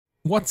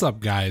What's up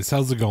guys,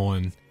 how's it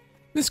going? In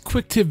this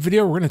quick tip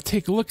video we're going to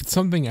take a look at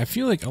something I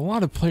feel like a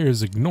lot of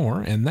players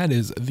ignore, and that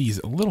is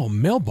these little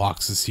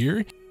mailboxes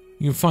here.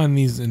 You can find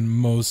these in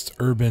most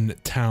urban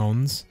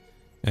towns,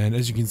 and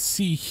as you can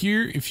see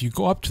here, if you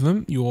go up to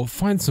them you will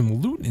find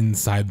some loot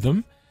inside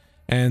them,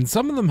 and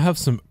some of them have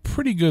some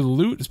pretty good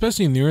loot.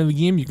 Especially in the early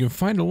game you can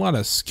find a lot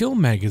of skill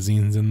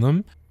magazines in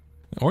them,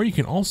 or you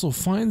can also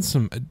find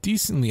some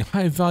decently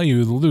high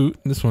value loot.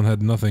 This one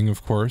had nothing,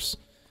 of course.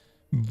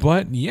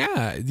 But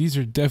yeah, these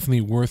are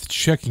definitely worth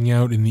checking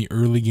out in the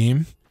early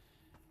game.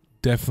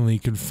 Definitely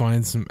could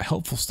find some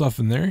helpful stuff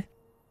in there.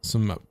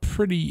 Some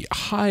pretty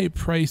high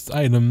priced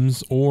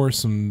items or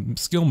some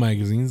skill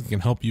magazines that can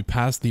help you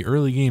pass the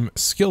early game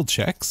skill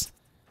checks.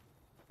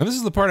 Now this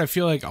is the part I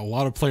feel like a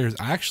lot of players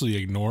actually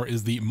ignore,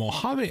 is the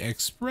Mojave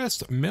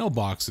Express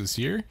mailboxes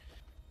here.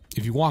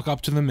 If you walk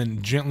up to them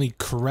and gently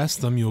caress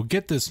them, you'll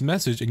get this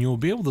message and you'll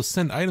be able to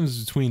send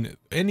items between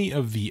any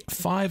of the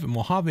 5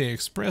 Mojave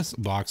Express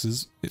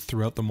boxes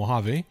throughout the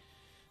Mojave.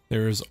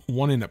 There's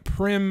one in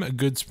Prim,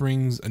 Good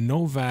Springs,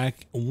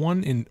 Novak,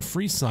 one in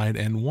Freeside,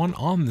 and one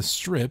on the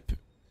Strip.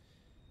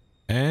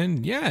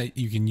 And yeah,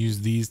 you can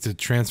use these to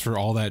transfer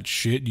all that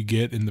shit you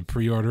get in the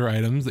pre-order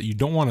items that you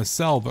don't want to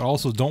sell but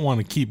also don't want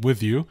to keep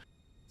with you.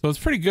 So it's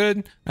pretty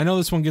good. I know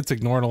this one gets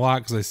ignored a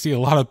lot because I see a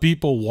lot of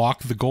people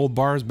walk the gold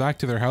bars back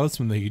to their house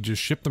when they could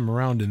just ship them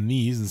around in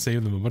these and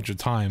save them a bunch of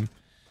time.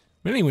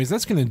 But anyways,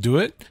 that's going to do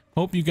it.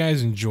 Hope you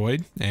guys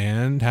enjoyed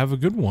and have a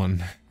good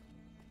one.